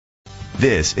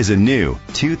This is a new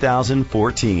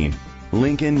 2014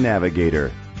 Lincoln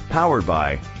Navigator, powered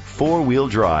by four-wheel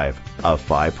drive, a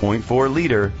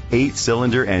 5.4-liter,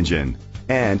 8-cylinder engine,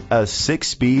 and a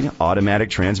 6-speed automatic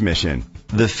transmission.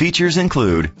 The features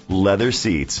include leather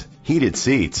seats, heated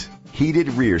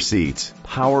rear seats,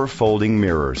 power folding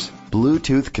mirrors,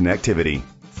 Bluetooth connectivity,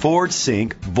 Ford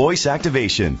Sync voice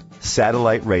activation,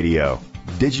 satellite radio,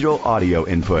 digital audio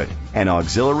input, and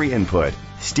auxiliary input,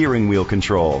 steering wheel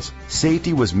controls.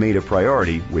 Safety was made a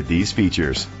priority with these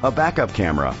features: a backup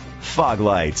camera, fog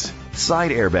lights, side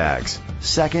airbags,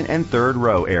 second and third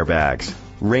row airbags,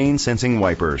 rain sensing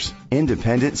wipers,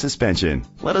 independent suspension.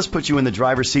 Let us put you in the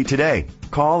driver's seat today.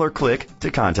 Call or click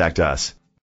to contact us.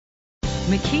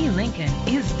 McKie Lincoln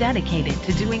is dedicated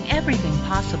to doing everything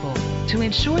possible to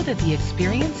ensure that the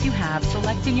experience you have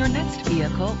selecting your next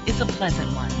vehicle is a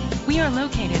pleasant one. We are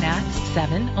located at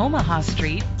 7 Omaha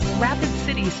Street, Rapid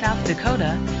City, South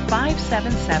Dakota,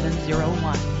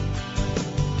 57701.